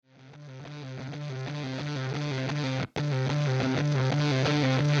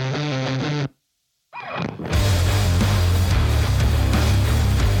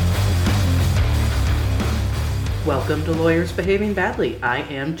Welcome to Lawyers Behaving Badly. I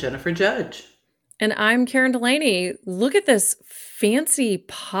am Jennifer Judge. And I'm Karen Delaney. Look at this fancy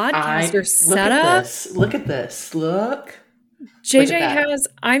podcaster setup. Look at this. Look. JJ has,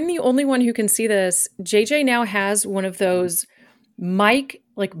 I'm the only one who can see this. JJ now has one of those mic,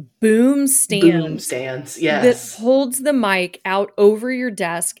 like boom stands. Yes. That holds the mic out over your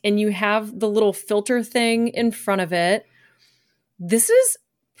desk, and you have the little filter thing in front of it. This is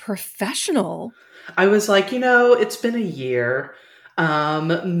professional. I was like, it's been a year.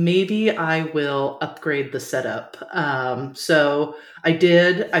 Maybe I will upgrade the setup. So I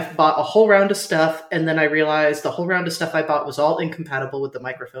did. I bought a whole round of stuff, and then I realized the whole round of stuff I bought was all incompatible with the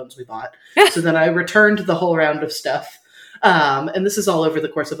microphones we bought. So then I returned the whole round of stuff. And this is all over the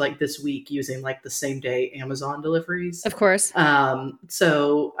course of like this week using like the same day Amazon deliveries. Of course.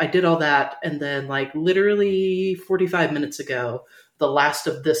 So I did all that. And then like literally 45 minutes ago, the last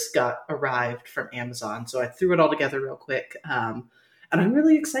of this arrived from Amazon. So I threw it all together real quick. And I'm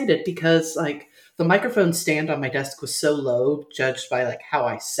really excited because like the microphone stand on my desk was so low, judged by like how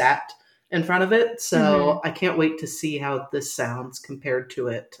I sat in front of it. So I can't wait to see how this sounds compared to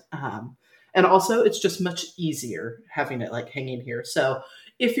it. And also it's just much easier having it like hanging here. So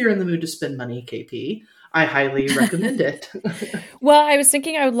if you're in the mood to spend money, KP, I highly recommend it. Well, I was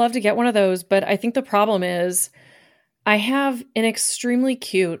thinking I would love to get one of those, but I think the problem is I have an extremely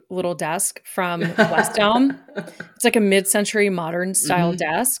cute little desk from West Elm. It's like a mid-century modern style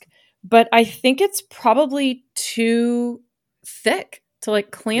desk, but I think it's probably too thick to like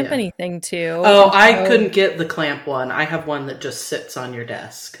clamp anything to. Oh, I couldn't get the clamp one. I have one that just sits on your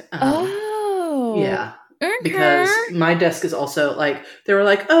desk. Yeah. Okay. Because my desk is also like, they were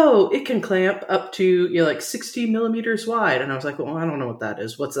like, oh, it can clamp up to like 60 millimeters wide. And I was like, well, I don't know what that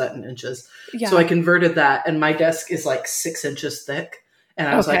is. What's that in inches? Yeah. So I converted that, and my desk is like 6 inches thick. And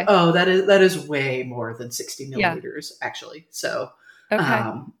I was like, oh, that is way more than 60 millimeters actually. So,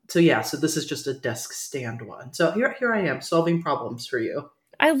 so this is just a desk stand one. So here I am solving problems for you.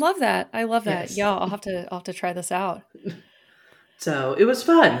 I love that. Yes. Yeah. I'll have to try this out. So it was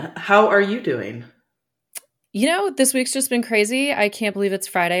fun. How are you doing? This week's just been crazy. I can't believe it's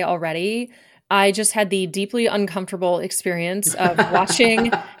Friday already. I just had the deeply uncomfortable experience of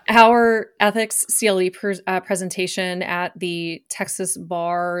watching our ethics CLE presentation at the Texas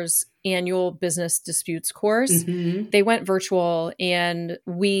Bar's annual business disputes course. They went virtual, and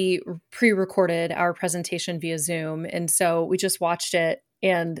we pre-recorded our presentation via Zoom. And so we just watched it,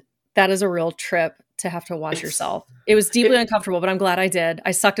 and that is a real trip to have to watch yourself. It was deeply uncomfortable, but I'm glad I did.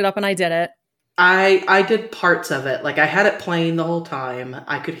 I sucked it up and I did it. I did parts of it. Like I had it playing the whole time.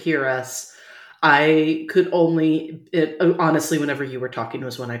 I could hear us. I could honestly, whenever you were talking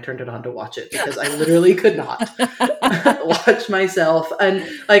was when I turned it on to watch it, because I literally could not watch myself. And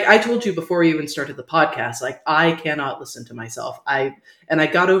like I told you before we even started the podcast, like I cannot listen to myself. I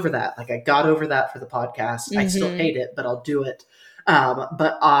got over that. Like I got over that for the podcast. I still hate it, but I'll do it.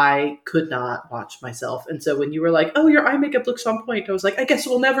 But I could not watch myself. And so when you were like, oh, your eye makeup looks on point, I was like, I guess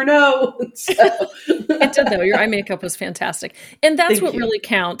we'll never know. So. It did though. Your eye makeup was fantastic. And that's what really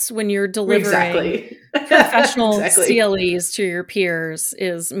counts when you're delivering professional CLEs to your peers,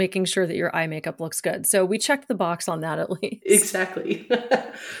 is making sure that your eye makeup looks good. So we checked the box on that at least. Exactly.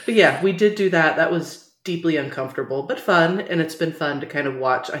 But yeah, we did do that. That was deeply uncomfortable, but fun. And it's been fun to kind of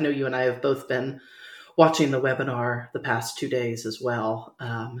watch. I know you and I have both been watching the webinar the past 2 days as well,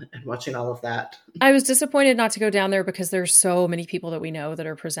 and watching all of that. I was disappointed not to go down there because there's so many people that we know that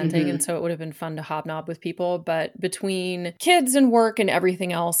are presenting. And so it would have been fun to hobnob with people. But between kids and work and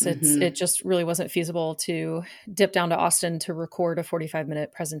everything else, it just really wasn't feasible to dip down to Austin to record a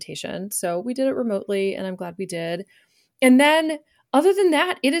 45-minute presentation. So we did it remotely, and I'm glad we did. And then other than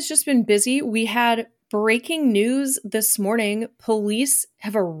that, it has just been busy. We had breaking news this morning. Police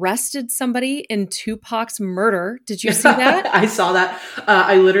have arrested somebody in Tupac's murder. Did you see that? I saw that.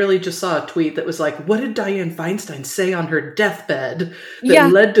 I literally just saw a tweet that was like, what did Dianne Feinstein say on her deathbed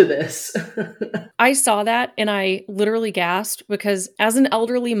that led to this? I saw that and I literally gasped, because as an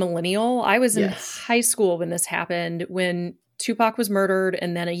elderly millennial, I was in high school when this happened, when Tupac was murdered,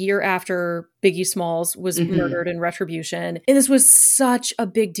 and then a year after, Biggie Smalls was murdered in retribution. And this was such a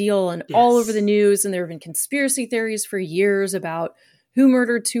big deal and all over the news. And there have been conspiracy theories for years about who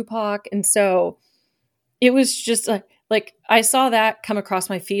murdered Tupac. And so it was just like I saw that come across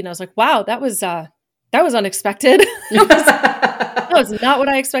my feed, and I was like, wow, that was unexpected. That was not what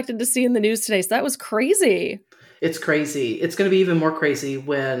I expected to see in the news today. So that was crazy. It's crazy. It's going to be even more crazy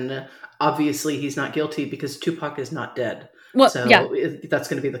when obviously he's not guilty, because Tupac is not dead. Well, yeah. So that's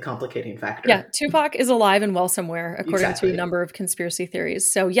going to be the complicating factor. Yeah, Tupac is alive and well somewhere, according to a number of conspiracy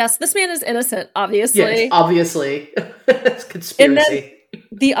theories. So yes, this man is innocent, obviously. Yes, obviously. It's conspiracy. And then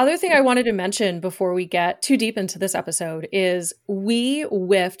the other thing I wanted to mention before we get too deep into this episode is we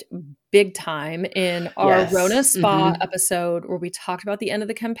whiffed big time in our Rona Spa episode where we talked about the end of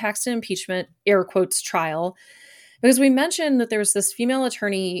the Ken Paxton impeachment, air quotes, trial. Because we mentioned that there was this female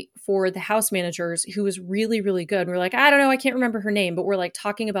attorney for the House managers who was really, really good. And we're like, I don't know, I can't remember her name, but we're like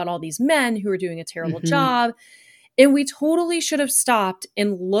talking about all these men who are doing a terrible job. And we totally should have stopped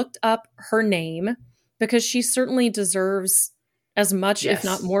and looked up her name because she certainly deserves as much, if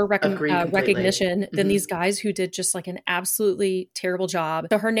not more recognition than these guys who did just like an absolutely terrible job.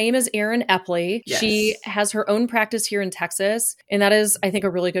 So her name is Erin Epley. Yes. She has her own practice here in Texas. And that is, I think, a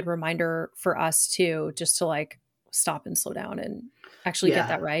really good reminder for us too, just to like stop and slow down and actually get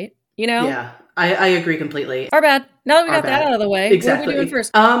that right. You know? Yeah, I agree completely. Our bad. Now that we got that out of the way, exactly. What are we doing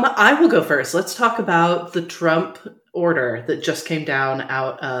first? I will go first. Let's talk about the Trump order that just came down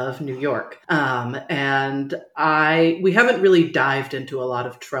out of New York. And we haven't really dived into a lot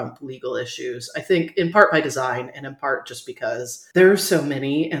of Trump legal issues. I think in part by design and in part just because there are so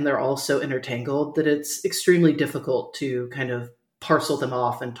many and they're all so intertangled that it's extremely difficult to kind of parcel them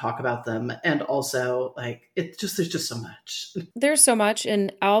off and talk about them. And also there's just so much. There's so much.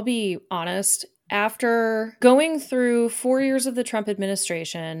 And I'll be honest, after going through 4 years of the Trump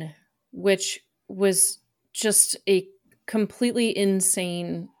administration, which was just a completely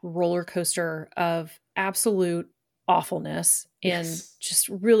insane roller coaster of absolute awfulness and just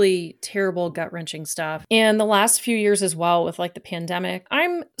really terrible gut-wrenching stuff. And the last few years as well with like the pandemic,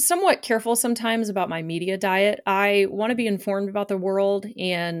 I'm somewhat careful sometimes about my media diet. I want to be informed about the world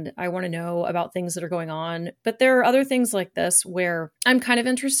and I want to know about things that are going on. But there are other things like this where I'm kind of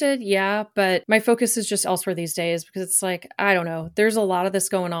interested, but my focus is just elsewhere these days because it's like, I don't know, there's a lot of this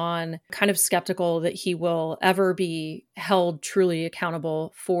going on. Kind of skeptical that he will ever be held truly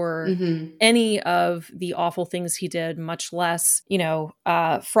accountable for any of the awful things he did, much less,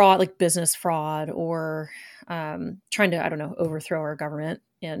 fraud, like business fraud or trying to, I don't know, overthrow our government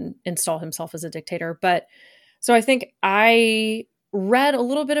and install himself as a dictator. But so I think I read a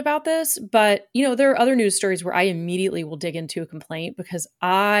little bit about this, but, there are other news stories where I immediately will dig into a complaint because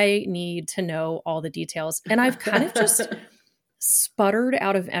I need to know all the details. And I've kind of just sputtered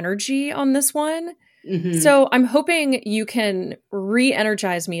out of energy on this one. So I'm hoping you can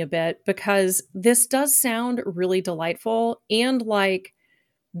re-energize me a bit because this does sound really delightful and like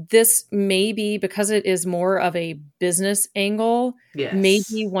this may be, because it is more of a business angle,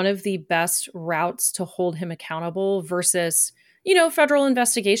 maybe one of the best routes to hold him accountable versus, federal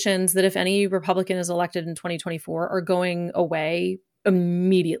investigations that if any Republican is elected in 2024 are going away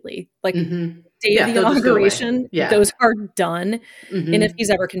immediately. Like day of the inauguration, those are done. And if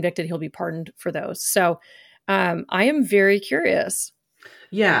he's ever convicted, he'll be pardoned for those. So I am very curious.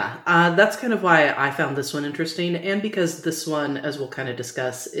 Yeah, that's kind of why I found this one interesting. And because this one, as we'll kind of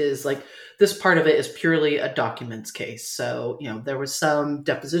discuss, is like this part of it is purely a documents case. So, there was some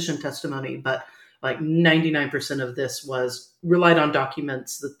deposition testimony, but like 99% of this was relied on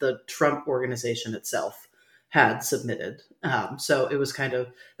documents that the Trump organization itself had submitted. So it was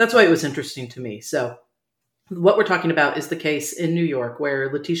that's why it was interesting to me. So what we're talking about is the case in New York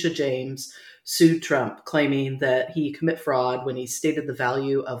where Letitia James sued Trump, claiming that he commit fraud when he stated the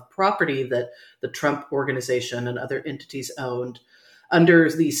value of property that the Trump organization and other entities owned under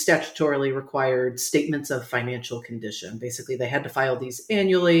the statutorily required statements of financial condition. Basically, they had to file these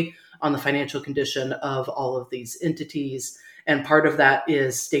annually on the financial condition of all of these entities. And part of that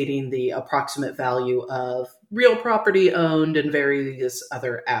is stating the approximate value of real property owned and various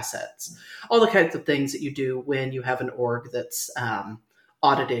other assets. All the kinds of things that you do when you have an org that's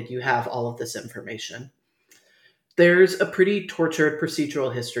audited, you have all of this information. There's a pretty tortured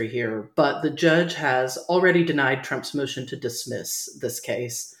procedural history here, but the judge has already denied Trump's motion to dismiss this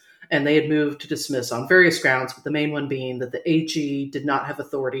case. And they had moved to dismiss on various grounds, but the main one being that the AG did not have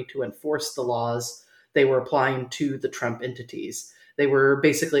authority to enforce the laws they were applying to the Trump entities. They were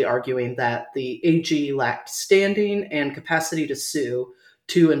basically arguing that the AG lacked standing and capacity to sue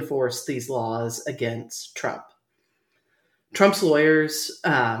to enforce these laws against Trump. Trump's lawyers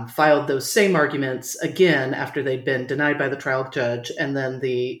filed those same arguments again after they'd been denied by the trial judge, and then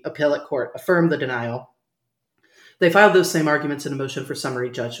the appellate court affirmed the denial. They filed those same arguments in a motion for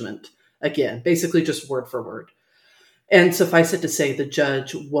summary judgment. Again, basically just word for word. And suffice it to say, the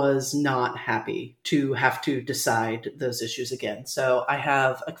judge was not happy to have to decide those issues again. So I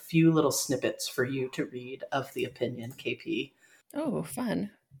have a few little snippets for you to read of the opinion, KP. Oh,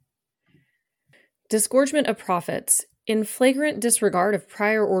 fun. Disgorgement of profits. In flagrant disregard of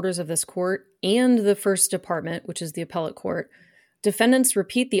prior orders of this court and the First Department, which is the appellate court, defendants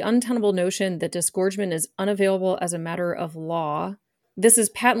repeat the untenable notion that disgorgement is unavailable as a matter of law. This is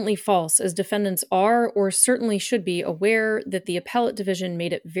patently false, as defendants are, or certainly should be, aware that the appellate division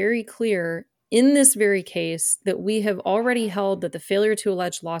made it very clear in this very case that we have already held that the failure to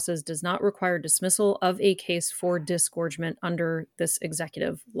allege losses does not require dismissal of a case for disgorgement under this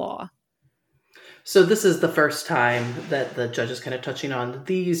executive law. So this is the first time that the judge is kind of touching on,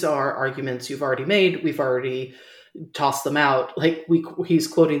 these are arguments you've already made. We've already tossed them out. Like he's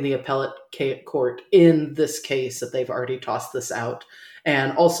quoting the appellate court in this case that they've already tossed this out.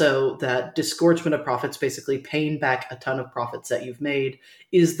 And also that disgorgement of profits, basically paying back a ton of profits that you've made,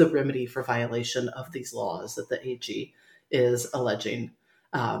 is the remedy for violation of these laws that the AG is alleging.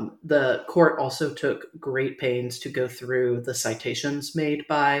 The court also took great pains to go through the citations made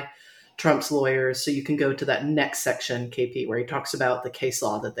by Trump's lawyers. So you can go to that next section, KP, where he talks about the case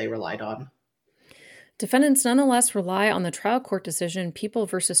law that they relied on. Defendants nonetheless rely on the trial court decision People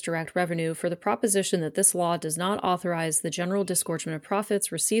v. Direct Revenue for the proposition that this law does not authorize the general disgorgement of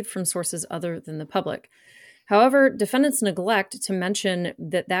profits received from sources other than the public. However, defendants neglect to mention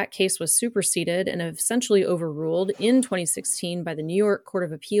that that case was superseded and essentially overruled in 2016 by the New York Court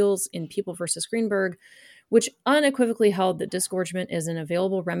of Appeals in People v. Greenberg, which unequivocally held that disgorgement is an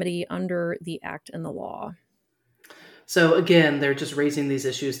available remedy under the Act and the law. So again, they're just raising these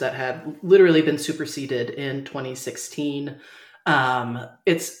issues that had literally been superseded in 2016.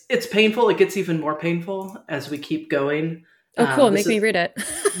 It's painful. It gets even more painful as we keep going. Oh, cool. Make me read it.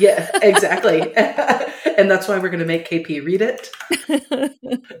 Yeah, exactly. And that's why we're going to make KP read it.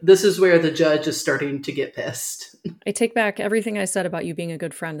 This is where the judge is starting to get pissed. I take back everything I said about you being a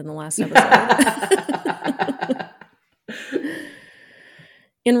good friend in the last episode.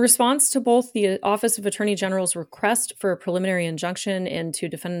 In response to both the Office of Attorney General's request for a preliminary injunction and to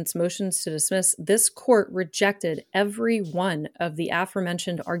defendants' motions to dismiss, this court rejected every one of the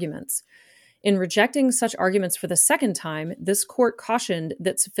aforementioned arguments. In rejecting such arguments for the second time, this court cautioned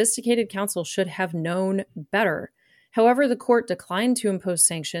that sophisticated counsel should have known better. However, the court declined to impose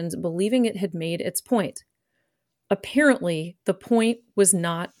sanctions, believing it had made its point. Apparently, the point was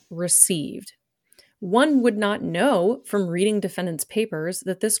not received. One would not know from reading defendants' papers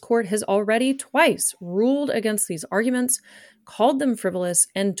that this court has already twice ruled against these arguments, called them frivolous,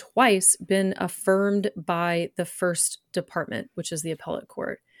 and twice been affirmed by the First Department, which is the appellate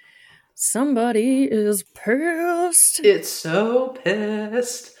court. Somebody is pissed. It's so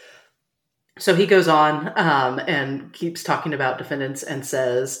pissed. So he goes on and keeps talking about defendants and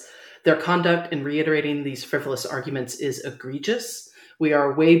says, their conduct in reiterating these frivolous arguments is egregious. We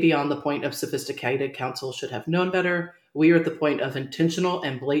are way beyond the point of sophisticated counsel should have known better. We are at the point of intentional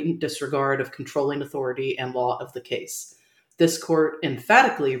and blatant disregard of controlling authority and law of the case. This court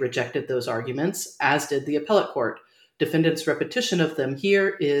emphatically rejected those arguments, as did the appellate court. Defendants' repetition of them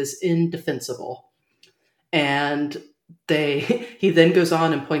here is indefensible. And he then goes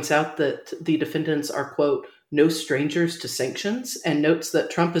on and points out that the defendants are, quote, no strangers to sanctions, and notes that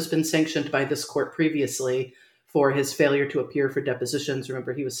Trump has been sanctioned by this court previously for his failure to appear for depositions.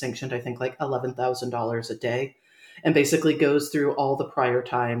 Remember, he was sanctioned, I think, like $11,000 a day, and basically goes through all the prior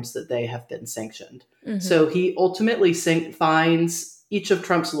times that they have been sanctioned. Mm-hmm. So he ultimately fines each of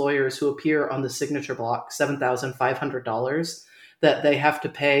Trump's lawyers who appear on the signature block $7,500 that they have to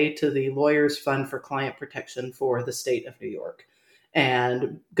pay to the Lawyers Fund for Client Protection for the state of New York,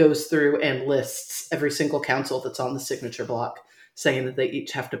 and goes through and lists every single counsel that's on the signature block, saying that they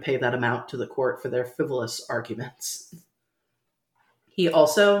each have to pay that amount to the court for their frivolous arguments. He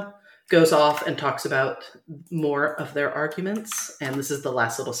also goes off and talks about more of their arguments, and this is the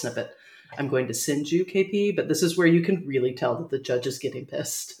last little snippet I'm going to send you, KP, but this is where you can really tell that the judge is getting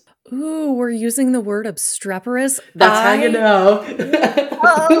pissed. Ooh, we're using the word obstreperous. That's how you know.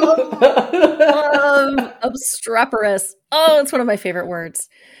 Obstreperous. Oh, it's one of my favorite words.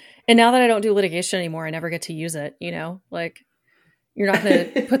 And now that I don't do litigation anymore, I never get to use it, like... You're not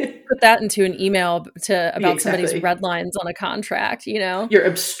going to put that into an email about somebody's red lines on a contract, Your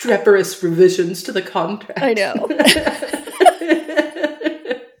obstreperous revisions to the contract. I know.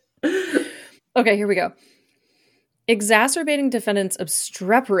 Okay, here we go. Exacerbating defendants'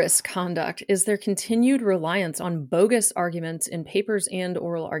 obstreperous conduct is their continued reliance on bogus arguments in papers and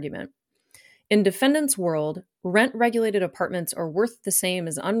oral argument. In defendants' world, rent-regulated apartments are worth the same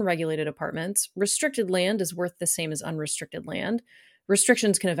as unregulated apartments. Restricted land is worth the same as unrestricted land.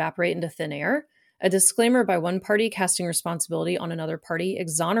 Restrictions can evaporate into thin air. A disclaimer by one party casting responsibility on another party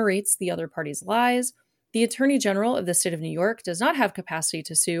exonerates the other party's lies. The Attorney General of the state of New York does not have capacity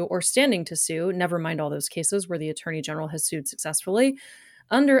to sue or standing to sue, never mind all those cases where the Attorney General has sued successfully,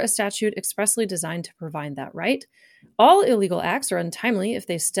 under a statute expressly designed to provide that right. All illegal acts are untimely if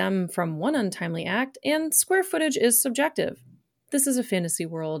they stem from one untimely act, and square footage is subjective. This is a fantasy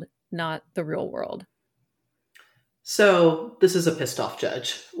world, not the real world. So this is a pissed off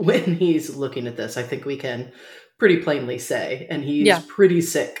judge when he's looking at this, I think we can pretty plainly say. And he's pretty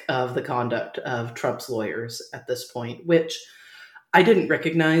sick of the conduct of Trump's lawyers at this point, which I didn't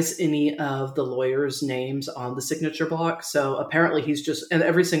recognize any of the lawyers' names on the signature block. So apparently he's just, and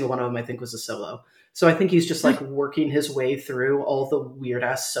every single one of them I think was a solo. So I think he's just like working his way through all the weird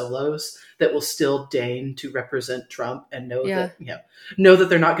ass solos that will still deign to represent Trump and know that, know that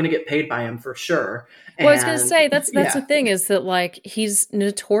they're not going to get paid by him for sure. Well, I was going to say, that's the thing, is that like he's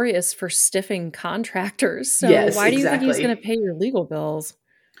notorious for stiffing contractors. So why do you think he's going to pay your legal bills?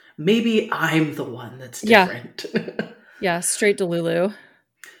 Maybe I'm the one that's different. Yeah, straight to Lulu.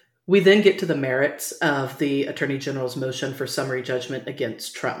 We then get to the merits of the Attorney General's motion for summary judgment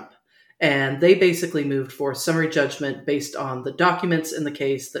against Trump. And they basically moved for summary judgment based on the documents in the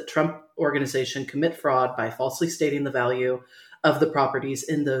case that Trump Organization commit fraud by falsely stating the value of the properties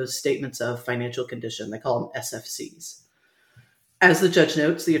in those statements of financial condition. They call them SFCs. As the judge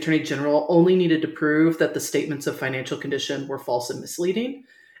notes, the Attorney General only needed to prove that the statements of financial condition were false and misleading,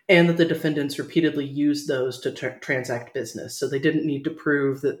 and that the defendants repeatedly used those to transact business. So they didn't need to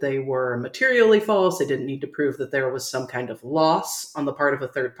prove that they were materially false. They didn't need to prove that there was some kind of loss on the part of a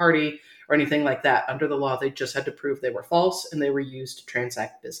third party or anything like that. Under the law, they just had to prove they were false and they were used to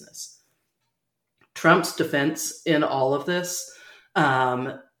transact business. Trump's defense in all of this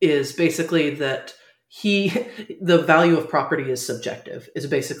is basically that the value of property is subjective, is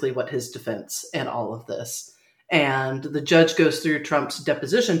basically what his defense in all of this. And the judge goes through Trump's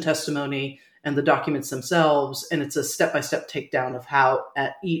deposition testimony and the documents themselves, and it's a step-by-step takedown of how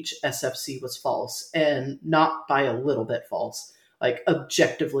at each SFC was false, and not by a little bit false, like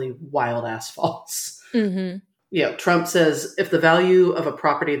objectively wild-ass false. Mm-hmm. Trump says, if the value of a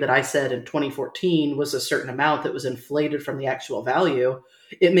property that I said in 2014 was a certain amount that was inflated from the actual value,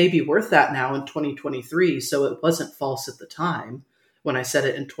 it may be worth that now in 2023, so it wasn't false at the time when I said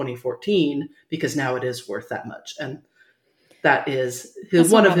it in 2014, because now it is worth that much. And that is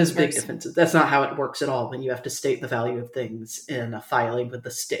one of his big defenses. That's not how it works at all when you have to state the value of things in a filing with the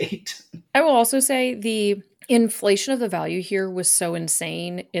state. I will also say the inflation of the value here was so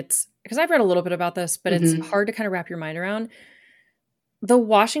insane. It's because I've read a little bit about this, but it's hard to kind of wrap your mind around. The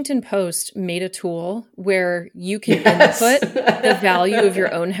Washington Post made a tool where you can input the value of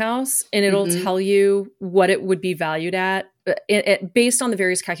your own house, and it'll tell you what it would be valued at based on the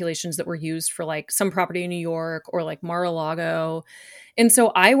various calculations that were used for like some property in New York or like Mar-a-Lago. And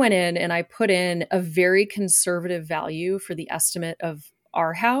so I went in and I put in a very conservative value for the estimate of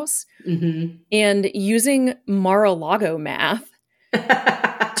our house, and using Mar-a-Lago math,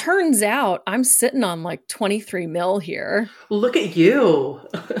 turns out I'm sitting on like 23 mil here. Look at you.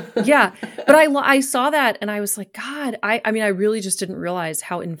 Yeah. But I saw that and I was like, God, I mean, I really just didn't realize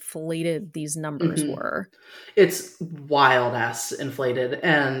how inflated these numbers were. It's wild ass inflated.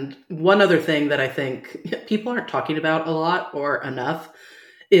 And one other thing that I think people aren't talking about a lot or enough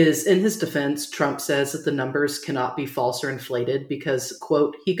is, in his defense, Trump says that the numbers cannot be false or inflated because,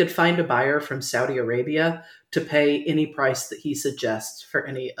 quote, he could find a buyer from Saudi Arabia to pay any price that he suggests for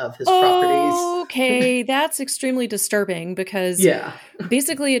any of his properties. Okay, that's extremely disturbing because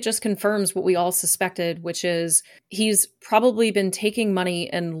basically it just confirms what we all suspected, which is he's probably been taking money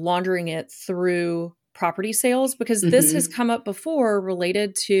and laundering it through property sales, because this has come up before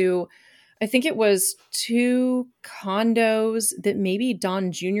related to, I think it was 2 condos that maybe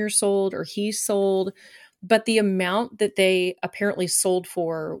Don Jr. sold or he sold, but the amount that they apparently sold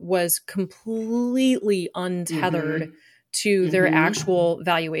for was completely untethered to their actual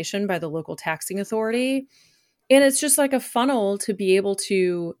valuation by the local taxing authority. And it's just like a funnel to be able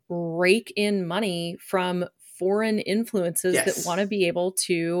to rake in money from foreign influences that want to be able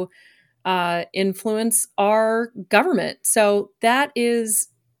to influence our government. So that is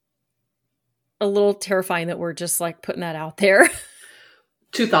a little terrifying that we're just like putting that out there.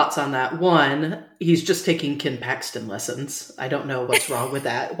 2 thoughts on that. One, he's just taking Ken Paxton lessons. I don't know what's wrong with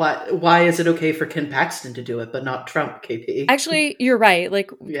that. Why is it okay for Ken Paxton to do it, but not Trump, KP? Actually, you're right.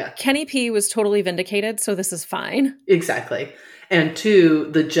 Like, Kenny P was totally vindicated, so this is fine. Exactly. And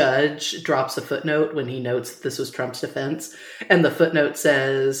 2, the judge drops a footnote when he notes that this was Trump's defense. And the footnote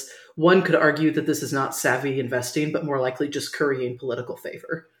says, one could argue that this is not savvy investing, but more likely just currying political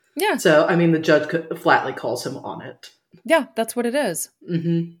favor. Yeah. So, I mean, the judge flatly calls him on it. Yeah, that's what it is.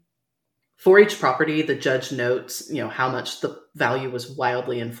 For each property, the judge notes, how much the value was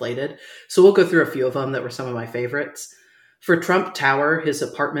wildly inflated. So we'll go through a few of them that were some of my favorites. For Trump Tower, his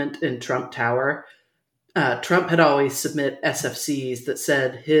apartment in Trump Tower, Trump had always submit SFCs that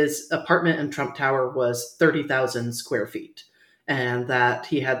said his apartment in Trump Tower was 30,000 square feet, and that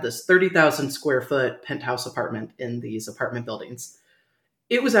he had this 30,000 square foot penthouse apartment in these apartment buildings.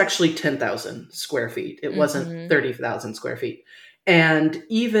 It was actually 10,000 square feet. It wasn't 30,000 square feet. And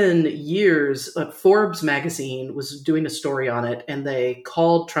even Forbes magazine was doing a story on it, and they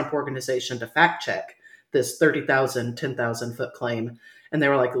called Trump Organization to fact check this 30,000, 10,000 foot claim. And they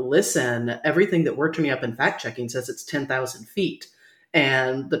were like, listen, everything that we're turning up in fact checking says it's 10,000 feet.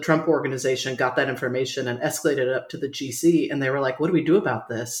 And the Trump Organization got that information and escalated it up to the GC. And they were like, what do we do about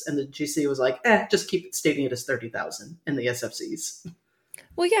this? And the GC was like, just keep stating it as 30,000 in the SFCs.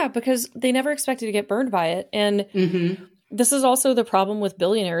 Well, yeah, because they never expected to get burned by it. And this is also the problem with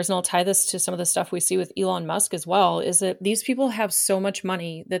billionaires. And I'll tie this to some of the stuff we see with Elon Musk as well, is that these people have so much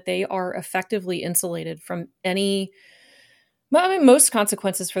money that they are effectively insulated from most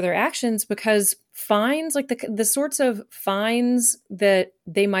consequences for their actions, because fines, like the sorts of fines that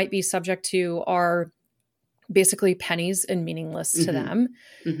they might be subject to, are basically pennies and meaningless to them.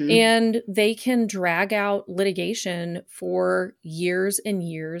 And they can drag out litigation for years and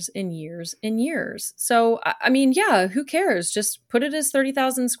years and years and years. So, I mean, yeah, who cares? Just put it as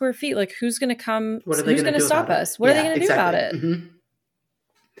 30,000 square feet. Like, who's going to come? Who's going to stop us? What are they going to do about it?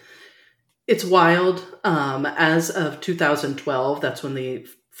 It's wild. As of 2012, that's when the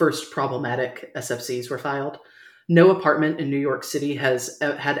first problematic SFCs were filed. No apartment in New York City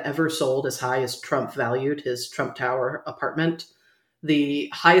had ever sold as high as Trump valued his Trump Tower apartment. The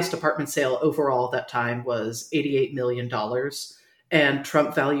highest apartment sale overall at that time was $88 million. And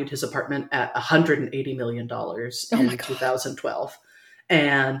Trump valued his apartment at $180 million in 2012.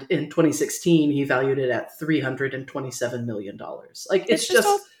 And in 2016, he valued it at $327 million. Like,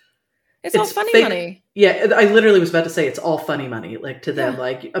 it's all funny fake money. Yeah, I literally was about to say it's all funny money. Like, to them,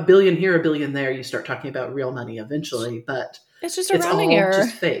 like a billion here, a billion there, you start talking about real money eventually, but it's just a rounding error.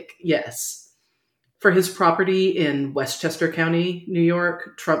 Just fake. Yes. For his property in Westchester County, New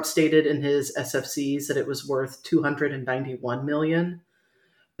York, Trump stated in his SFCs that it was worth $291 million.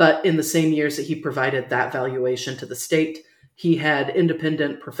 But in the same years that he provided that valuation to the state, he had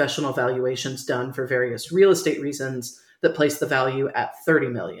independent professional valuations done for various real estate reasons that placed the value at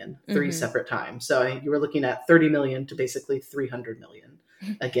 $30 million, three separate times. So you were looking at $30 million to basically $300 million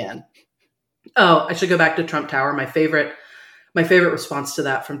again. Oh, I should go back to Trump Tower. My favorite response to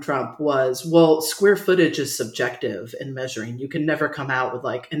that from Trump was, well, square footage is subjective in measuring. You can never come out with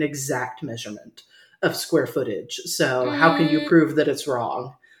like an exact measurement of square footage. So how can you prove that it's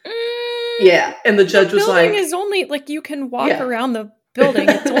wrong? Yeah. And the judge was like, the building is only, like, you can walk around the building.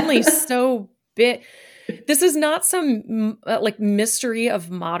 It's only so big. This is not some like mystery of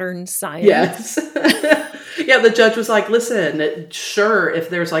modern science. Yes. Yeah, the judge was like, listen, sure, if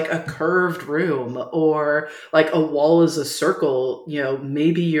there's like a curved room or like a wall is a circle,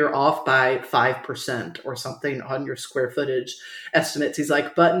 maybe you're off by 5% or something on your square footage estimates. He's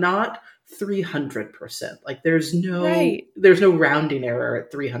like, but not 300%. Like, there's no rounding error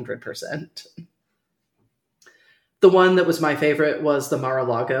at 300%. The one that was my favorite was the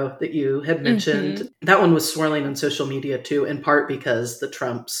Mar-a-Lago that you had mentioned. That one was swirling on social media too, in part because the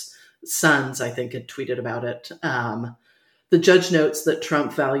Trump's sons, I think, had tweeted about it. The judge notes that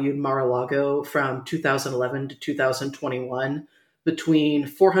Trump valued Mar-a-Lago from 2011 to 2021 between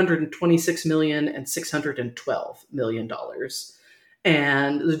 $426 million and $612 million.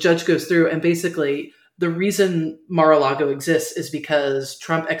 And the judge goes through, and basically the reason Mar-a-Lago exists is because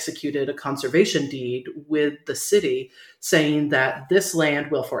Trump executed a conservation deed with the city saying that this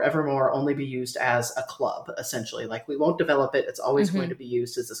land will forevermore only be used as a club, essentially. Like, we won't develop it. It's always going to be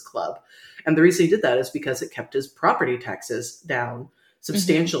used as this club. And the reason he did that is because it kept his property taxes down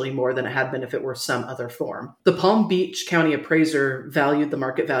substantially more than it had been if it were some other form. The Palm Beach County appraiser valued the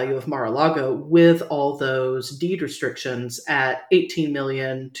market value of Mar-a-Lago with all those deed restrictions at $18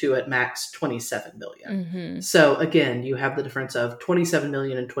 million to at max $27 million. So again, you have the difference of $27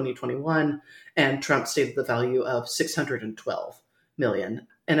 million in 2021, and Trump stated the value of $612 million.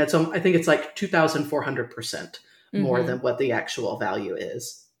 And I think it's like 2,400% more than what the actual value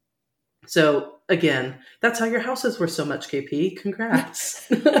is. So again, that's how your house is worth so much, KP.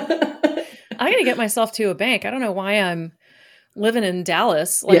 Congrats. I got to get myself to a bank. I don't know why I'm living in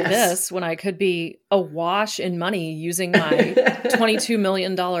Dallas like this when I could be awash in money using my $22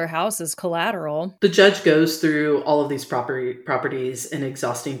 million house as collateral. The judge goes through all of these properties in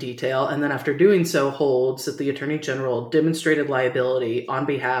exhausting detail, and then after doing so holds that the Attorney General demonstrated liability on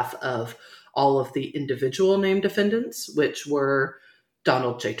behalf of all of the individual named defendants, which were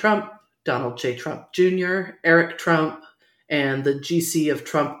Donald J. Trump, Donald J. Trump Jr., Eric Trump, and the GC of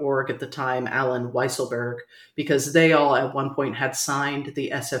Trump org at the time, Alan Weisselberg, because they all at one point had signed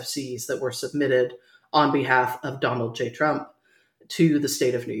the SFCs that were submitted on behalf of Donald J. Trump to the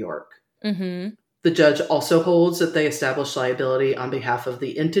state of New York. Mm-hmm. The judge also holds that they established liability on behalf of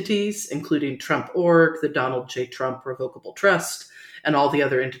the entities, including Trump org, the Donald J. Trump Revocable Trust, and all the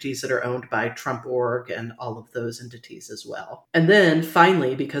other entities that are owned by Trump org and all of those entities as well. And then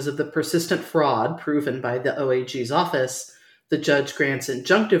finally, because of the persistent fraud proven by the OAG's office, the judge grants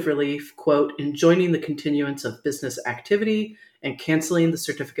injunctive relief, quote, enjoining the continuance of business activity and canceling the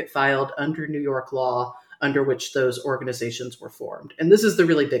certificate filed under New York law under which those organizations were formed. And this is the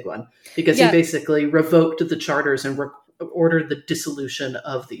really big one, because he basically revoked the charters and ordered the dissolution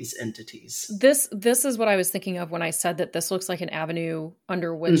of these entities. This is what I was thinking of when I said that this looks like an avenue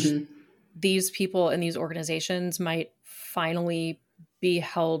under which these people and these organizations might finally be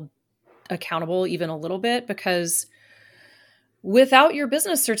held accountable even a little bit, because without your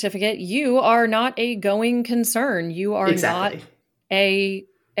business certificate, you are not a going concern. You are not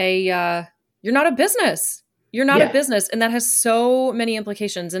you're not a business. You're not a business. And that has so many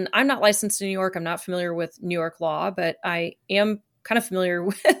implications. And I'm not licensed in New York. I'm not familiar with New York law, but I am kind of familiar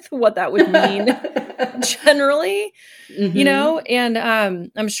with what that would mean generally, you know, and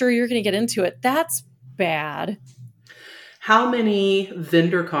I'm sure you're going to get into it. That's bad. How many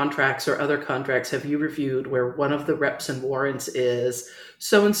vendor contracts or other contracts have you reviewed where one of the reps and warrants is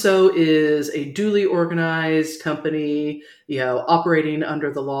so-and-so is a duly organized company, you know, operating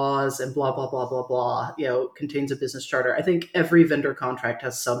under the laws and blah, blah, blah, blah, blah, you know, contains a business charter? I think every vendor contract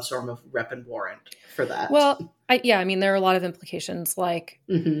has some sort of rep and warrant for that. Well, I mean, there are a lot of implications, like,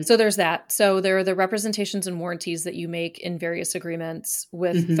 so there's that. So there are the representations and warranties that you make in various agreements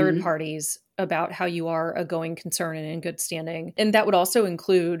with third parties about how you are a going concern and in good standing. And that would also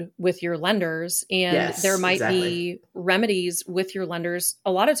include with your lenders. And there might be remedies with your lenders.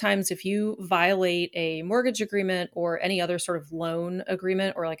 A lot of times, if you violate a mortgage agreement or any other sort of loan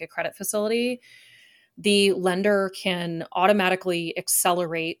agreement or like a credit facility, the lender can automatically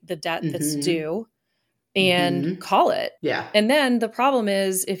accelerate the debt that's due and call it. Yeah. And then the problem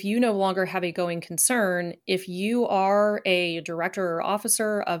is, if you no longer have a going concern, if you are a director or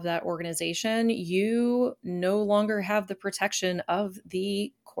officer of that organization, you no longer have the protection of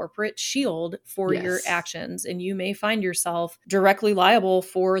the corporate shield for your actions. And you may find yourself directly liable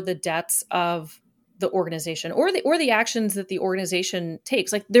for the debts of the organization or the actions that the organization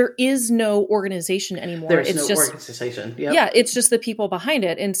takes. Like, there is no organization anymore. There's no organization. Yep. Yeah, it's just the people behind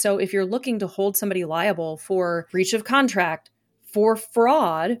it. And so if you're looking to hold somebody liable for breach of contract, for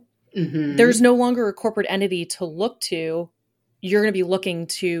fraud, there's no longer a corporate entity to look to. You're going to be looking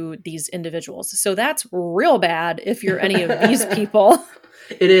to these individuals. So that's real bad if you're any of these people.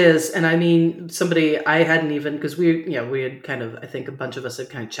 It is. And I mean, I hadn't even, because we had kind of, I think a bunch of us had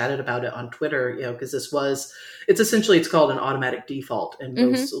kind of chatted about it on Twitter, you know, because it's called an automatic default in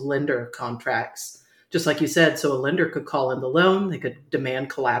most lender contracts. Just like you said, so a lender could call in the loan, they could demand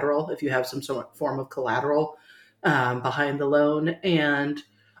collateral if you have some sort of form of collateral behind the loan. And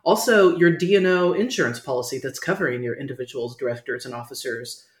also your D&O insurance policy that's covering your individuals, directors, and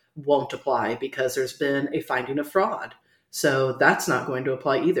officers won't apply because there's been a finding of fraud. So that's not going to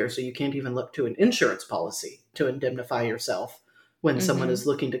apply either. So you can't even look to an insurance policy to indemnify yourself when someone is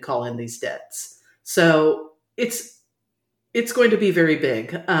looking to call in these debts. So it's going to be very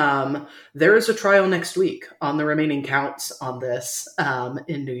big. There is a trial next week on the remaining counts on this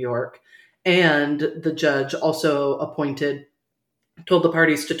in New York. And the judge also told the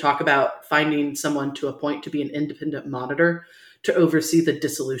parties to talk about finding someone to appoint to be an independent monitor to oversee the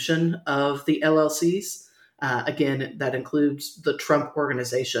dissolution of the LLCs. Again, that includes the Trump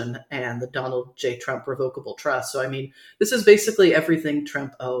organization and the Donald J. Trump Revocable Trust. So, I mean, this is basically everything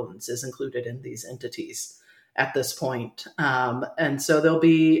Trump owns is included in these entities at this point. And so there'll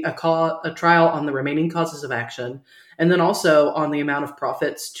be a trial on the remaining causes of action, and then also on the amount of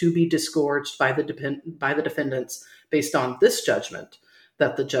profits to be disgorged by the defendants based on this judgment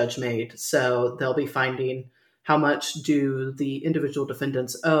that the judge made. So they'll be finding how much do the individual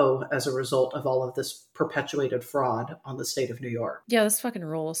defendants owe as a result of all of this perpetuated fraud on the state of New York. Yeah, this fucking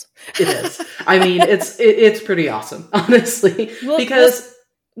rules. It is. I mean, it's pretty awesome, honestly, because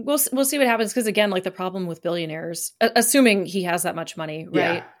we'll see what happens. Because again, like the problem with billionaires, assuming he has that much money,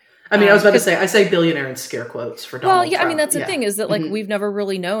 right? Yeah. I mean, I was about to say, I say billionaire in scare quotes for Donald Trump. I mean, that's the thing is that like we've never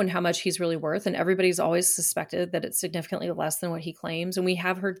really known how much he's really worth, and everybody's always suspected that it's significantly less than what he claims. And we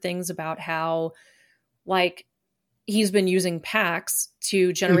have heard things about how like he's been using PACs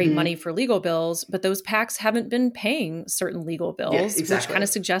to generate money for legal bills, but those PACs haven't been paying certain legal bills, which kind of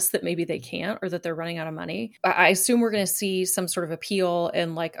suggests that maybe they can't or that they're running out of money. I assume we're going to see some sort of appeal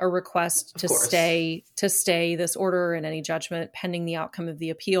and like a request to stay this order and any judgment pending the outcome of the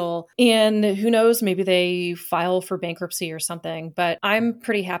appeal. And who knows, maybe they file for bankruptcy or something, but I'm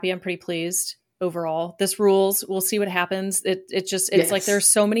pretty happy. I'm pretty pleased. Overall, this rules. We'll see what happens. It's like there's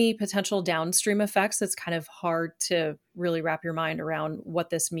so many potential downstream effects. It's kind of hard to really wrap your mind around what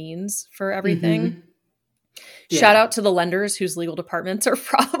this means for everything. Shout out to the lenders whose legal departments are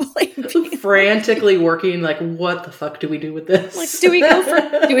probably frantically working. Like, what the fuck do we do with this? Like, do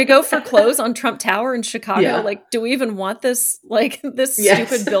we go for close on Trump Tower in Chicago? Yeah. Like, do we even want this? Like this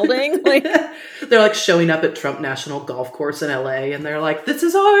stupid building? Like, they're like showing up at Trump National Golf Course in LA, and they're like, "This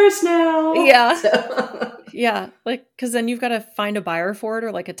is ours now." Yeah, yeah. Like, because then you've got to find a buyer for it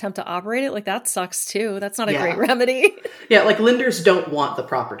or like attempt to operate it. Like that sucks too. That's not a great remedy. Yeah, like lenders don't want the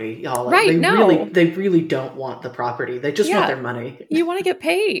property, y'all. Like, right? They really don't want the property. They just want their money. You want to get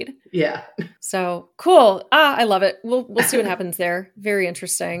paid. Yeah. So cool. I love it. We'll see what happens there. Very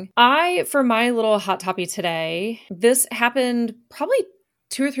interesting. For my little hot topic today, this happened probably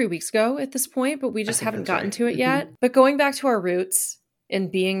 2 or 3 weeks ago at this point, but we just haven't gotten to it yet. But going back to our roots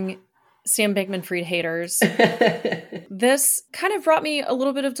and being Sam Bankman-Fried haters, this kind of brought me a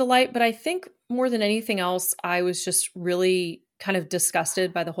little bit of delight, but I think more than anything else, I was just really kind of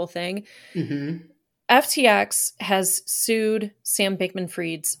disgusted by the whole thing. FTX has sued Sam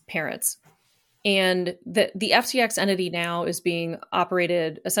Bankman-Fried's parents. And the FTX entity now is being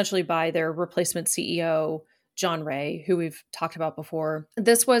operated essentially by their replacement CEO, John Ray, who we've talked about before.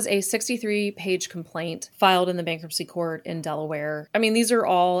 This was a 63-page complaint filed in the bankruptcy court in Delaware. I mean, these are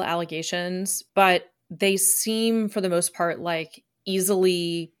all allegations, but they seem for the most part like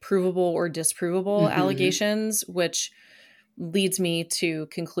easily provable or disprovable allegations, which leads me to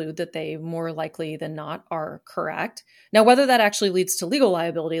conclude that they more likely than not are correct. Now, whether that actually leads to legal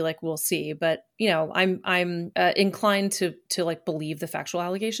liability, like we'll see, but you know, I'm inclined to like believe the factual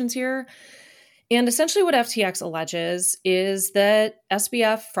allegations here. And essentially what FTX alleges is that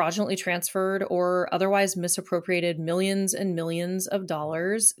SBF fraudulently transferred or otherwise misappropriated millions and millions of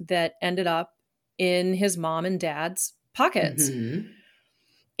dollars that ended up in his mom and dad's pockets.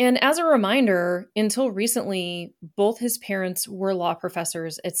 And as a reminder, until recently, both his parents were law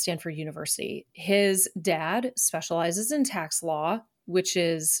professors at Stanford University. His dad specializes in tax law, which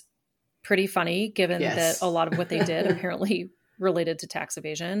is pretty funny given that a lot of what they did apparently related to tax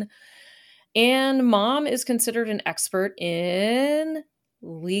evasion. And mom is considered an expert in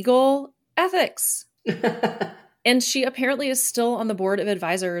legal ethics. And she apparently is still on the board of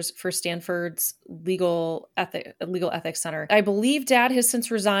advisors for Stanford's legal ethics center. I believe dad has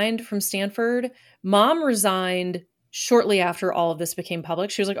since resigned from Stanford. Mom resigned shortly after all of this became public.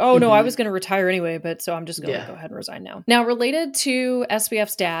 She was like, oh, no, I was going to retire anyway, but so I'm just going to go ahead and resign now. Now, related to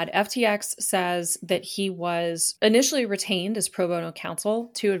SBF's dad, FTX says that he was initially retained as pro bono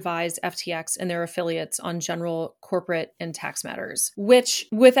counsel to advise FTX and their affiliates on general corporate and tax matters, which,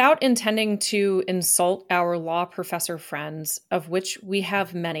 without intending to insult our law professor friends, of which we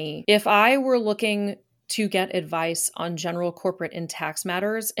have many, if I were looking to get advice on general corporate and tax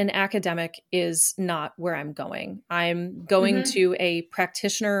matters, an academic is not where I'm going. I'm going to a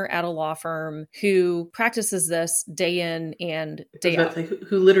practitioner at a law firm who practices this day in and day out.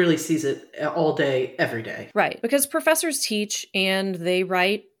 Who literally sees it all day, every day. Right. Because professors teach and they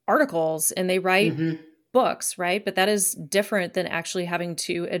write articles and they write books, right? But that is different than actually having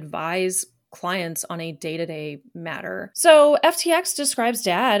to advise clients on a day-to-day matter. So FTX describes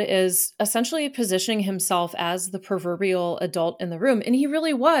dad as essentially positioning himself as the proverbial adult in the room. And he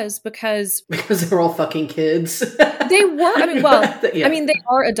really was because they're all fucking kids. They were. I mean, well, I mean, they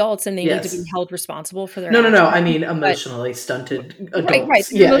are adults and they need to be held responsible for their actions. No. I mean, emotionally stunted adults.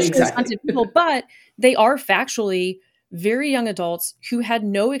 Right. Yeah, emotionally stunted people, but they are factually very young adults who had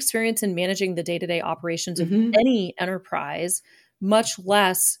no experience in managing the day-to-day operations of any enterprise, much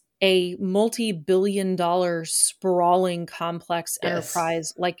less a multi-billion-dollar sprawling complex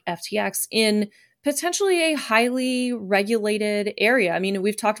enterprise like FTX in potentially a highly regulated area. I mean,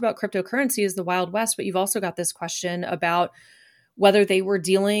 we've talked about cryptocurrency as the Wild West, but you've also got this question about whether they were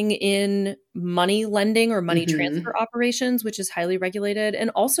dealing in money lending or money transfer operations, which is highly regulated, and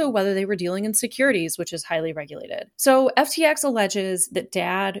also whether they were dealing in securities, which is highly regulated. So FTX alleges that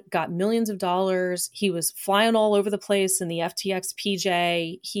Dad got millions of dollars. He was flying all over the place in the FTX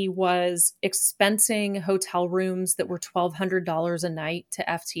PJ. He was expensing hotel rooms that were $1,200 a night to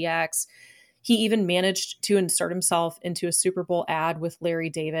FTX. He even managed to insert himself into a Super Bowl ad with Larry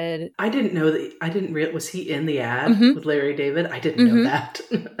David. I didn't know that. Was he in the ad with Larry David? I didn't know that.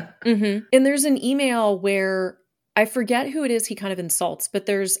 And there's an email where I forget who it is he kind of insults, but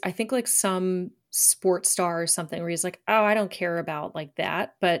there's, I think, like some sports star or something where he's like, oh, I don't care about like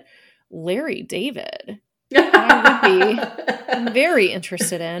that. But Larry David, I would be very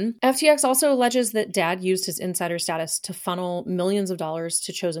interested in. FTX also alleges that Dad used his insider status to funnel millions of dollars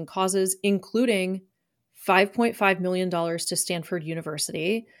to chosen causes, including $5.5 million to Stanford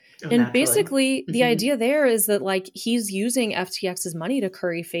University. And basically, the idea there is that like he's using FTX's money to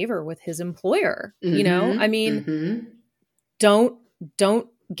curry favor with his employer. You know, I mean, don't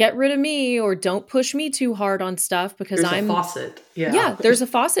get rid of me or don't push me too hard on stuff because there's a faucet. Yeah, there's a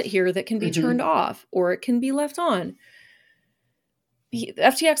faucet here that can be turned off or it can be left on.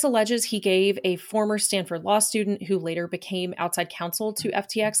 FTX alleges he gave a former Stanford law student who later became outside counsel to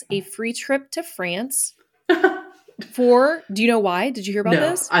FTX a free trip to France for, do you know why? Did you hear about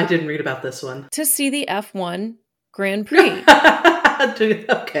this? I didn't read about this one. To see the F1 Grand Prix.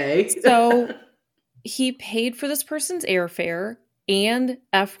 Okay. So he paid for this person's airfare and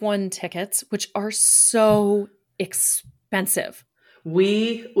F1 tickets, which are so expensive.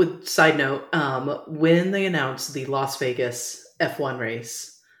 Side note, when they announced the Las Vegas F1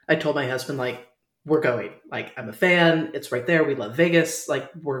 race, I told my husband, like, we're going. Like, I'm a fan. It's right there. We love Vegas. Like,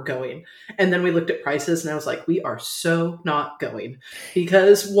 we're going. And then we looked at prices and I was like, we are so not going.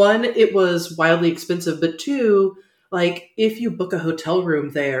 Because one, it was wildly expensive, but two, like, if you book a hotel room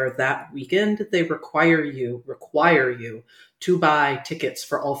there that weekend, they require you to buy tickets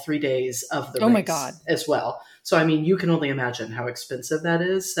for all 3 days of the race my God. As well. So, I mean, you can only imagine how expensive that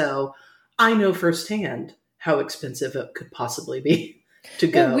is. So I know firsthand how expensive it could possibly be to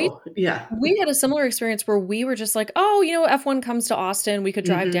go. We had a similar experience where we were just like, oh, you know, F1 comes to Austin. We could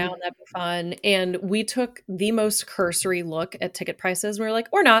drive down. That'd be fun. And we took the most cursory look at ticket prices. And we were like,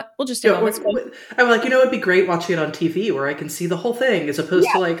 or not. We'll just do it. I'm like, you know, it'd be great watching it on TV where I can see the whole thing as opposed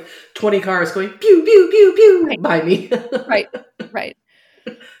to like 20 cars going pew, pew, pew, pew by me. Right.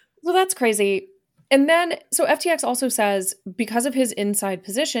 Well, that's crazy. And then, so FTX also says, because of his inside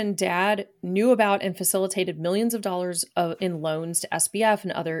position, Dad knew about and facilitated millions of dollars in loans to SBF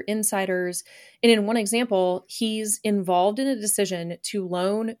and other insiders. And in one example, he's involved in a decision to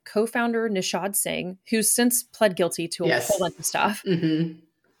loan co-founder Nishad Singh, who's since pled guilty to a whole bunch of stuff,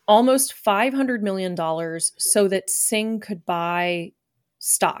 almost $500 million so that Singh could buy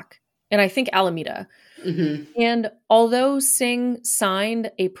stock. And I think Alameda. And although Singh signed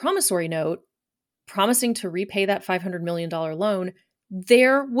a promissory note, promising to repay that $500 million loan,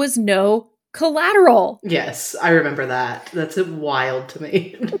 there was no collateral. Yes, I remember that. That's wild to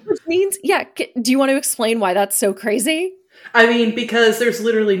me. Which means, do you want to explain why that's so crazy? I mean, because there's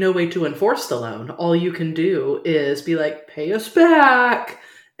literally no way to enforce the loan. All you can do is be like, pay us back.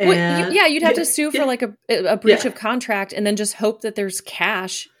 And you'd have to sue for like a breach of contract and then just hope that there's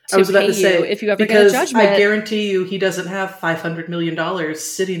cash I was about to say, if you ever get a judgment. I guarantee you he doesn't have $500 million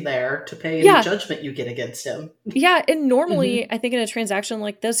sitting there to pay any judgment you get against him. Yeah, and normally, I think in a transaction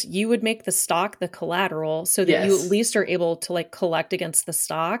like this, you would make the stock the collateral so that you at least are able to like collect against the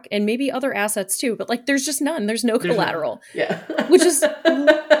stock and maybe other assets too. But like there's just none. There's no collateral. Which is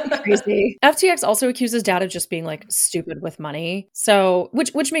crazy. FTX also accuses Dad of just being like stupid with money. So,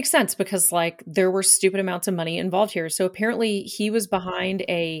 which makes sense because like there were stupid amounts of money involved here. So apparently he was behind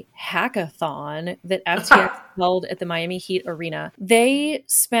a hackathon that FTX held at the Miami Heat arena. They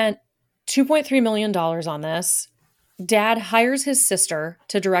spent $2.3 million on this. Dad hires his sister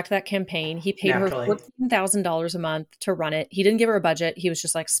to direct that campaign. He paid her $14,000 a month to run it. He didn't give her a budget. He was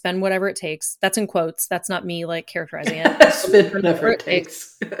just like, spend whatever it takes. That's in quotes. That's not me like characterizing it. Spend whatever it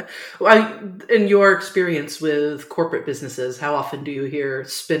takes. In your experience with corporate businesses, how often do you hear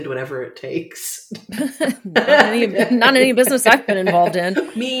spend whatever it takes? Not any business I've been involved in.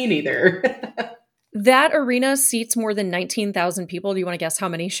 Me neither. That arena seats more than 19,000 people. Do you want to guess how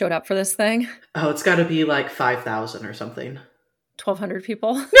many showed up for this thing? Oh, it's got to be like 5,000 or something. 1,200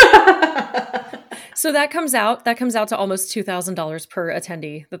 people. So that comes out to almost $2,000 per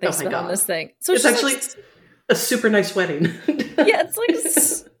attendee that they spent on this thing. So it's actually a super nice wedding. Yeah, it's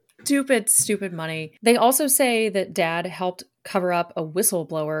like stupid money. They also say that Dad helped cover up a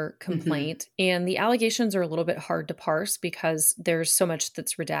whistleblower complaint. And the allegations are a little bit hard to parse because there's so much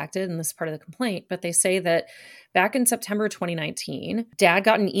that's redacted in this part of the complaint. But they say that back in September 2019, Dad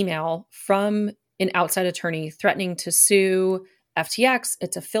got an email from an outside attorney threatening to sue FTX,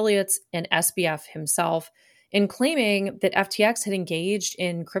 its affiliates, and SBF himself, in claiming that FTX had engaged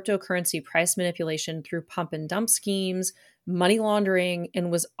in cryptocurrency price manipulation through pump and dump schemes, money laundering, and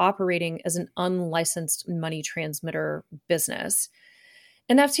was operating as an unlicensed money transmitter business.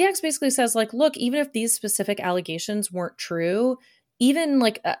 And FTX basically says, like, look, even if these specific allegations weren't true, even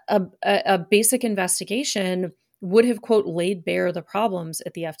like a basic investigation would have, quote, laid bare the problems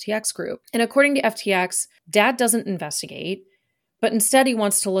at the FTX group. And according to FTX, Dad doesn't investigate, but instead he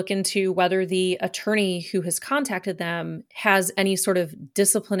wants to look into whether the attorney who has contacted them has any sort of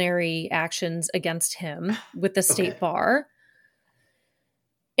disciplinary actions against him with the state bar.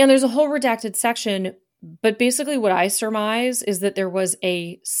 And there's a whole redacted section, but basically what I surmise is that there was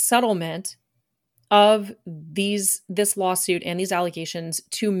a settlement of this lawsuit and these allegations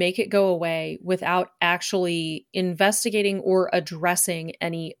to make it go away without actually investigating or addressing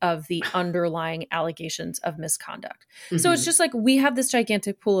any of the underlying allegations of misconduct. So it's just like, we have this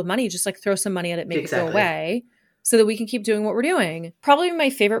gigantic pool of money, just like throw some money at it, make it go away so that we can keep doing what we're doing. Probably my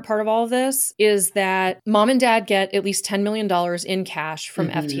favorite part of all of this is that Mom and Dad get at least $10 million in cash from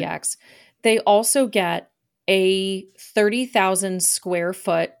FTX. They also get a 30,000 square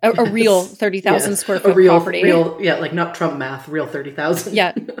foot, a real 30,000 square foot property. Like not Trump math, real 30,000.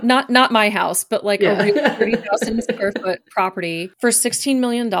 Yeah, not my house, but like a real 30,000 square foot property for $16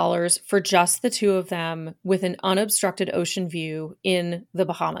 million for just the two of them with an unobstructed ocean view in the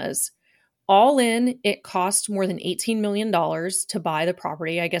Bahamas. All in, it cost more than $18 million to buy the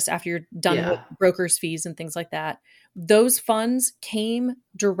property, I guess, after you're done with broker's fees and things like that. Those funds came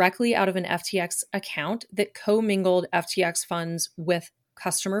directly out of an FTX account that commingled FTX funds with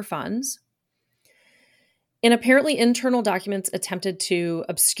customer funds. And apparently internal documents attempted to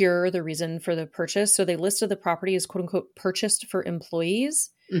obscure the reason for the purchase. So they listed the property as, quote unquote, purchased for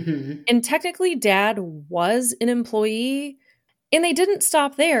employees. And technically Dad was an employee. And they didn't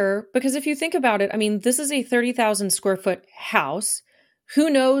stop there because if you think about it, I mean, this is a 30,000 square foot house. Who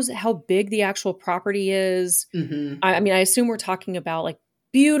knows how big the actual property is? I mean, I assume we're talking about like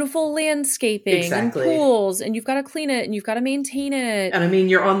beautiful landscaping and pools, and you've got to clean it and you've got to maintain it. And I mean,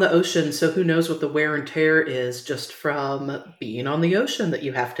 you're on the ocean, so who knows what the wear and tear is just from being on the ocean that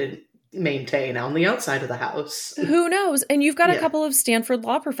you have to maintain on the outside of the house. Who knows? And you've got a couple of Stanford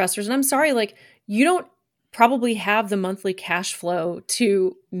law professors, and I'm sorry, like, you don't probably have the monthly cash flow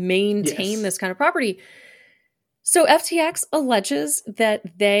to maintain this kind of property. So FTX alleges that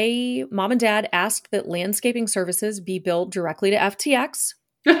Mom and Dad asked that landscaping services be billed directly to FTX.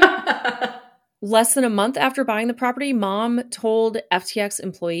 Less than a month after buying the property, Mom told FTX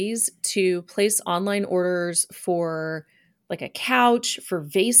employees to place online orders for like a couch, for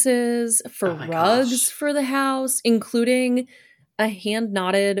vases, for rugs for the house, including a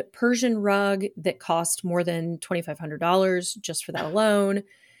hand-knotted Persian rug that cost more than $2,500 just for that alone.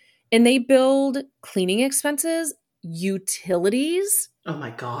 And they billed cleaning expenses, utilities. Oh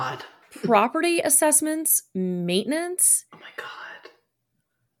my God. Property assessments, maintenance. Oh my God.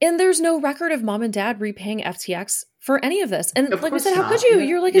 And there's no record of Mom and Dad repaying FTX for any of this. And like I said, how could you? Yeah.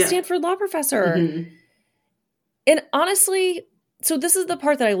 You're like a Stanford law professor. And honestly, so this is the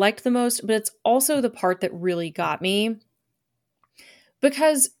part that I liked the most, but it's also the part that really got me.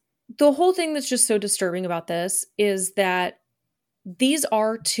 Because the whole thing that's just so disturbing about this is that these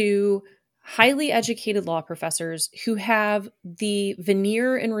are two highly educated law professors who have the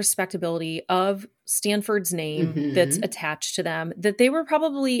veneer and respectability of Stanford's name that's attached to them, that they were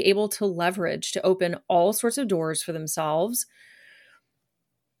probably able to leverage to open all sorts of doors for themselves.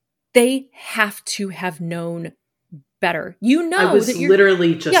 They have to have known better. You know, I was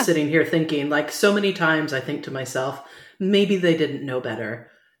literally just sitting here thinking, like, so many times I think to myself, maybe they didn't know better.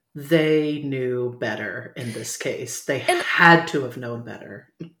 They knew better in this case. They had to have known better.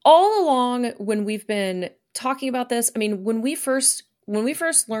 All along when we've been talking about this, I mean, when we first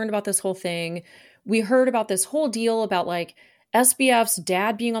learned about this whole thing, we heard about this whole deal about like SBF's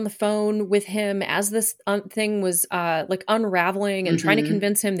dad being on the phone with him as this thing was like unraveling and trying to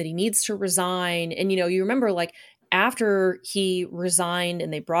convince him that he needs to resign. And, you know, you remember like after he resigned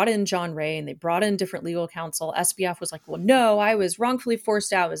and they brought in John Ray and they brought in different legal counsel, SBF was like, well, no, I was wrongfully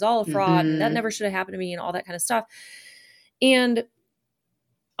forced out. It was all a fraud. And that never should have happened to me and all that kind of stuff. And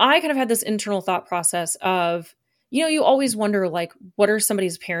I kind of had this internal thought process of, you know, you always wonder, like, what are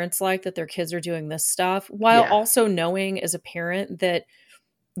somebody's parents like that their kids are doing this stuff, while also knowing as a parent that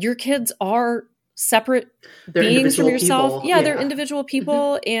your kids are separate they're beings from yourself. people. Yeah, they're individual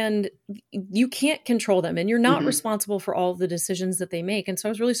people, and you can't control them, and you're not responsible for all of the decisions that they make. And so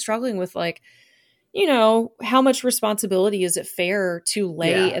I was really struggling with, like, you know, how much responsibility is it fair to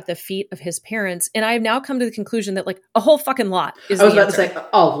lay at the feet of his parents? And I have now come to the conclusion that, like, a whole fucking lot is I was the about answer. to say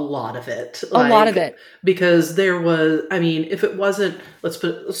a lot of it. A lot of it. Because there was, I mean, if it wasn't, let's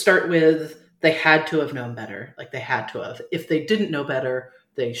start with, they had to have known better. Like, they had to have. If they didn't know better,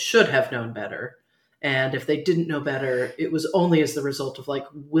 they should have known better. And if they didn't know better, it was only as the result of, like,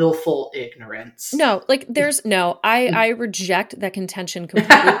 willful ignorance. No, like, I reject that contention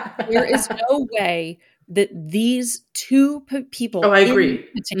completely. There is no way that these two people, I agree,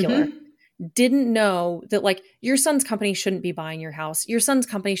 in particular, didn't know that, like, your son's company shouldn't be buying your house. Your son's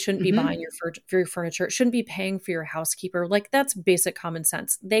company shouldn't be buying your furniture. It shouldn't be paying for your housekeeper. Like, that's basic common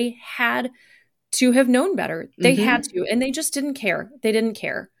sense. They had to have known better. They had to, and they just didn't care. They didn't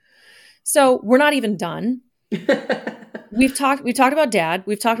care. So we're not even done. We've talked about dad.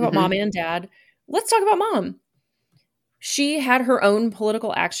 We've talked about mom and dad. Let's talk about mom. She had her own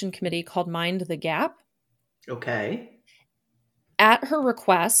political action committee called Mind the Gap. Okay. At her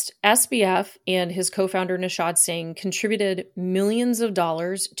request, SBF and his co-founder Nishad Singh contributed millions of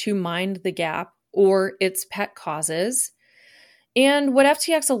dollars to Mind the Gap or its pet causes. And what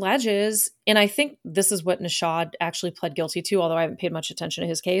FTX alleges, and I think this is what Nishad actually pled guilty to, although I haven't paid much attention to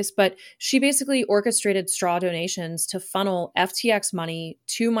his case, but she basically orchestrated straw donations to funnel FTX money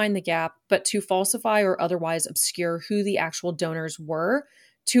to Mind the Gap, but to falsify or otherwise obscure who the actual donors were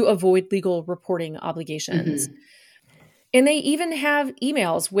to avoid legal reporting obligations. And they even have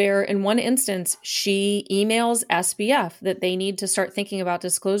emails where, in one instance, she emails SBF that they need to start thinking about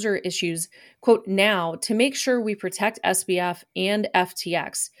disclosure issues, quote, now to make sure we protect SBF and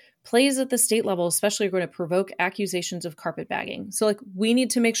FTX. Plays at the state level, especially, are going to provoke accusations of carpetbagging. So, like, we need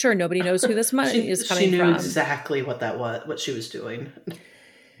to make sure nobody knows who this money is coming from. She knew exactly what that was, what she was doing.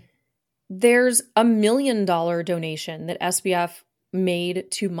 There's $1 million donation that SBF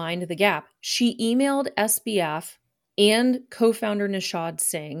made to Mind the Gap. She emailed SBF and co-founder Nishad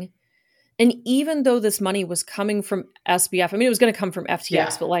Singh. And even though this money was coming from SBF, I mean, it was going to come from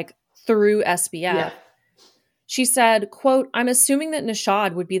FTX, but, like, through SBF, she said, quote, I'm assuming that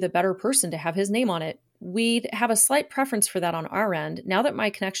Nishad would be the better person to have his name on it. We'd have a slight preference for that on our end, now that my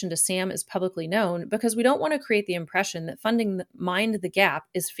connection to Sam is publicly known, because we don't want to create the impression that funding Mind the Gap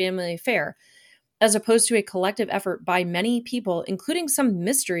is family affair, as opposed to a collective effort by many people, including some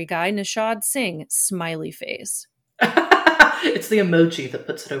mystery guy, Nishad Singh, smiley face. It's the emoji that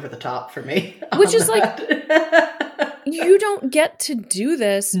puts it over the top for me. Which is like, you don't get to do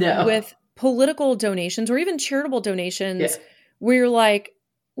this with political donations or even charitable donations where you're like,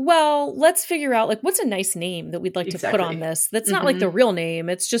 well, let's figure out, like, what's a nice name that we'd like to put on this. That's not like the real name.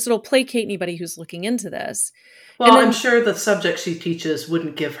 It's just, it'll placate anybody who's looking into this. Well, I'm sure the subject she teaches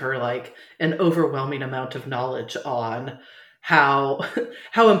wouldn't give her, like, an overwhelming amount of knowledge on how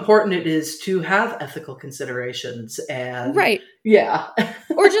important it is to have ethical considerations and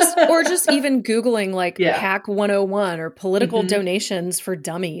or just even Googling, like, PAC 101 or political donations for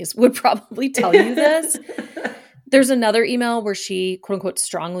dummies would probably tell you this. There's another email where she, quote unquote,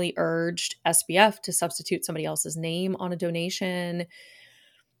 strongly urged SBF to substitute somebody else's name on a donation.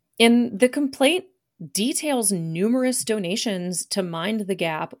 And the complaint details numerous donations to Mind the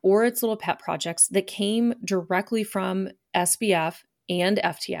Gap or its little pet projects that came directly from SBF and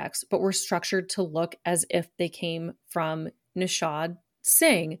FTX, but were structured to look as if they came from Nishad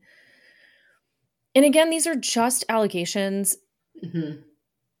Singh. And again, these are just allegations.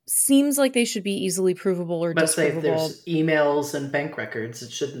 Seems like they should be easily provable or disprovable. There's emails and bank records.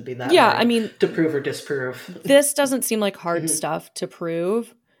 It shouldn't be that hard, I mean, to prove or disprove. This doesn't seem like hard stuff to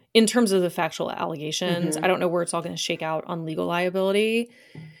prove in terms of the factual allegations. I don't know where it's all going to shake out on legal liability.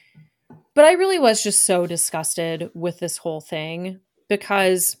 But I really was just so disgusted with this whole thing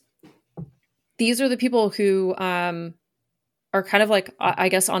because these are the people who are kind of like, I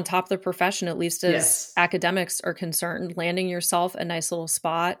guess, on top of the profession, at least as academics are concerned, landing yourself a nice little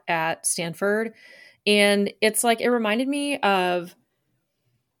spot at Stanford. And it's like, it reminded me of,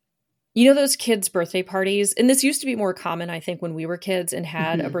 you know, those kids' birthday parties. And this used to be more common, I think, when we were kids and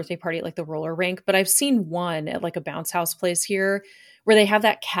had a birthday party at, like, the roller rink. But I've seen one at, like, a bounce house place here where they have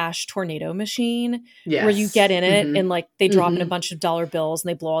that cash tornado machine where you get in it and, like, they drop in a bunch of dollar bills and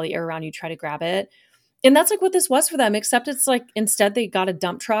they blow all the air around you, try to grab it. And that's, like, what this was for them, except it's like, instead they got a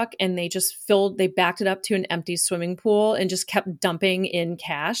dump truck and they just they backed it up to an empty swimming pool and just kept dumping in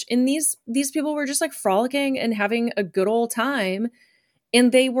cash. And these people were just, like, frolicking and having a good old time.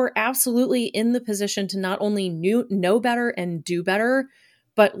 And they were absolutely in the position to not only know better and do better,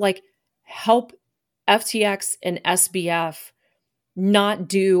 but, like, help FTX and SBF not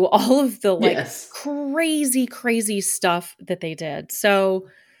do all of the crazy stuff that they did. So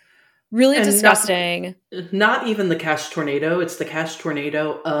really disgusting. Not even the cash tornado. It's the cash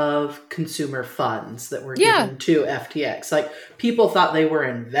tornado of consumer funds that were given to FTX. Like, people thought they were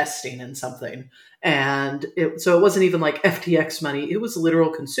investing in something. And so it wasn't even like FTX money. It was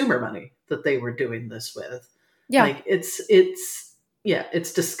literal consumer money that they were doing this with. Yeah. Like, it's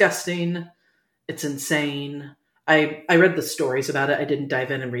disgusting. It's insane. I read the stories about it. I didn't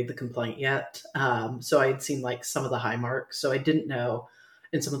dive in and read the complaint yet. So I had seen like some of the high marks. So I didn't know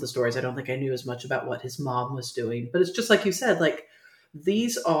in some of the stories. I don't think I knew as much about what his mom was doing. But it's just like you said, like,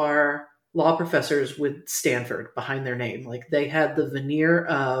 these are law professors with Stanford behind their name. Like, they had the veneer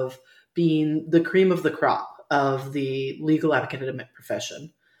of being the cream of the crop of the legal academic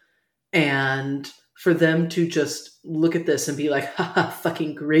profession. And for them to just look at this and be like, haha,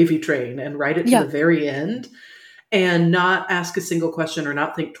 fucking gravy train, and write it to the very end and not ask a single question or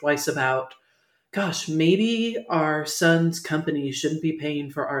not think twice about, gosh, maybe our son's company shouldn't be paying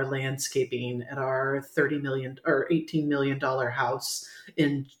for our landscaping at our $30 million or $18 million house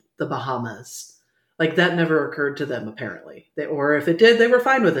in the Bahamas. Like, that never occurred to them, apparently. Or if it did, they were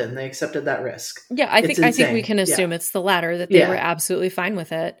fine with it and they accepted that risk. Yeah, I think we can assume it's the latter, that they were absolutely fine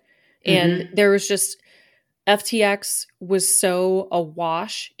with it. And there was just, FTX was so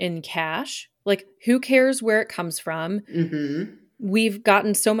awash in cash. Like, who cares where it comes from? Mm-hmm. We've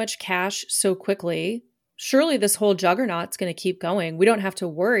gotten so much cash so quickly. Surely this whole juggernaut's going to keep going. We don't have to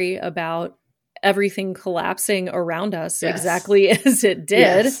worry about everything collapsing around us exactly as it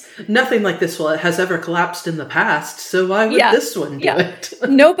did. Yes. Nothing like this has ever collapsed in the past. So why would this one do it?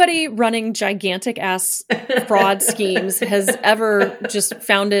 Nobody running gigantic ass fraud schemes has ever just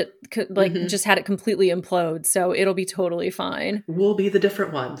found it, just had it completely implode. So it'll be totally fine. We'll be the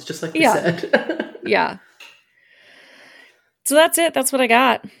different ones, just like you said. Yeah. So that's it. That's what I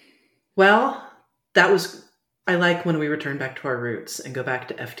got. Well, I like when we return back to our roots and go back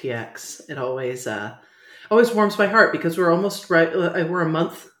to FTX. It always warms my heart, because we're almost we're a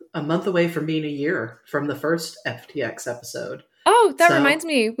month away from being a year from the first FTX episode. Oh, that reminds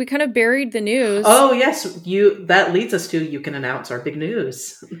me. We kind of buried the news. Oh, yes. That leads us to, you can announce our big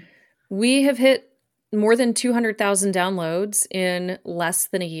news. We have hit more than 200,000 downloads in less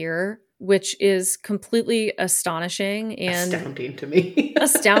than a year, which is completely astonishing and astounding to me.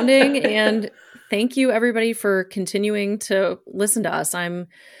 Astounding. And thank you, everybody, for continuing to listen to us. I'm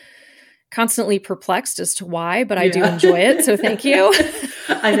constantly perplexed as to why, but I do enjoy it. So thank you.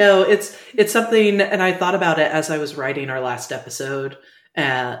 I know it's something, and I thought about it as I was writing our last episode.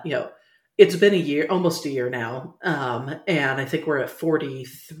 It's been a year, almost a year now. And I think we're at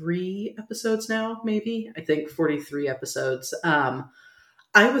 43 episodes now, maybe. I think 43 episodes.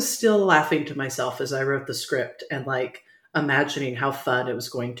 I was still laughing to myself as I wrote the script and like imagining how fun it was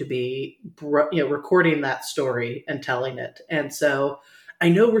going to be, recording that story and telling it. And so I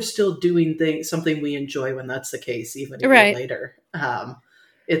know we're still doing something we enjoy when that's the case, even a year later.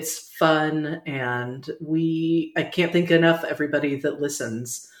 It's fun, and I can't thank enough everybody that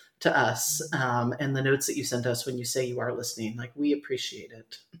listens to us, and the notes that you send us when you say you are listening. Like, we appreciate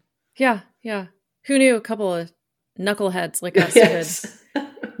it. Yeah. Yeah. Who knew a couple of knuckleheads like us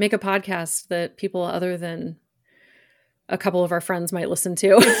could make a podcast that people other than a couple of our friends might listen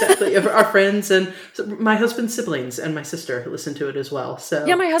to. Exactly. Our friends and my husband's siblings and my sister listen to it as well. So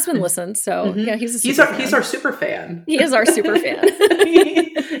yeah, my husband listens. So yeah, he's our super fan. He is our super fan.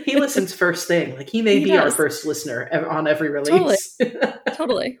 he listens first thing. Like, he may be our first listener on every release.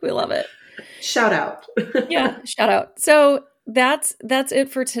 Totally. We love it. Shout out. Yeah. Shout out. So that's it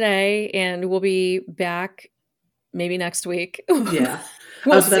for today. And we'll be back maybe next week. Yeah. I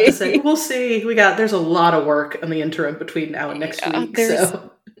was about to say, we'll see. There's a lot of work in the interim between now and next week.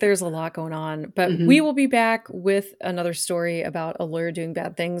 There's a lot going on, but we will be back with another story about a lawyer doing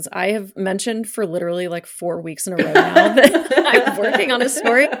bad things. I have mentioned for literally like 4 weeks in a row now that I'm working on a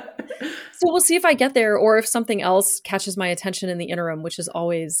story. So we'll see if I get there or if something else catches my attention in the interim, which is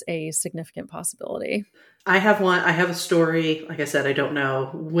always a significant possibility. I have a story. Like I said, I don't know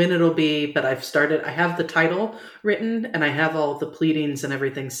when it'll be, but I have the title written and I have all the pleadings and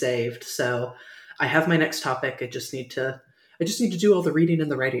everything saved. So I have my next topic. I just need to do all the reading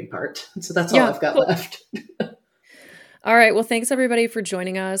and the writing part. So that's all I've got left. All right. Well, thanks everybody for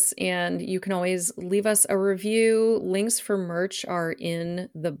joining us. And you can always leave us a review. Links for merch are in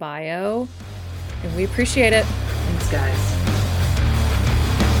the bio. And we appreciate it. Thanks, guys.